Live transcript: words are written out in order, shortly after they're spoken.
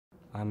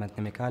I'm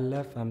Anthony.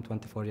 I'm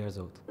 24 years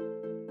old.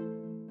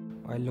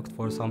 I looked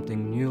for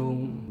something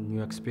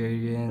new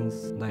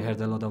experience, and I heard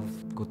a lot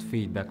of good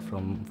feedback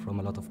from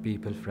a lot of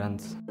people,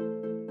 friends.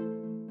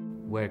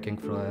 Working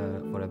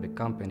for a big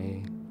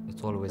company,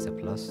 it's always a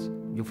plus.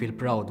 You feel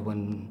proud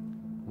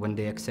when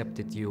they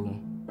accepted you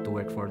to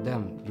work for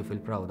them. You feel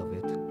proud of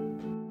it.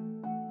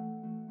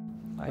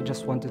 I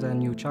just wanted a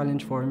new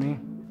challenge for me,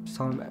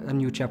 a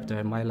new chapter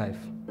in my life,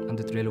 and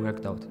it really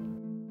worked out.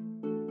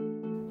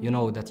 You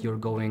know that you're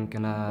going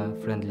in a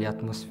friendly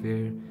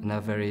atmosphere, in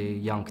a very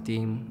young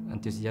team,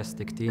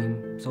 enthusiastic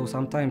team. So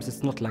sometimes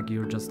it's not like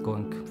you're just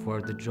going for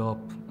the job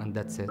and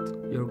that's it.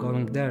 You're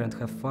going there and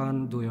have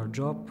fun, do your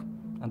job,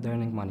 and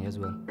earning money as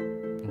well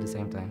in the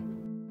same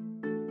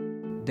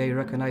time. They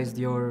recognized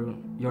your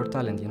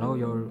talent, you know,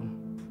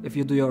 if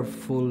you do your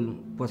full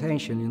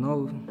potential, you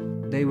know,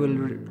 they will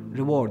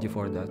reward you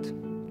for that.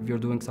 If you're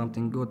doing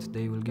something good,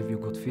 they will give you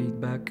good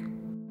feedback.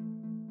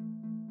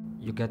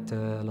 You get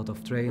a lot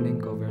of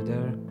training over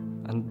there,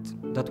 and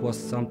that was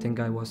something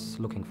I was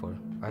looking for.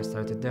 I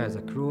started there as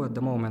a crew. At the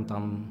moment,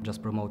 I'm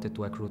just promoted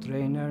to a crew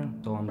trainer,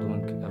 so I'm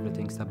doing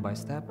everything step by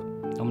step.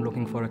 I'm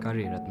looking for a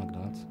career at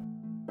McDonald's.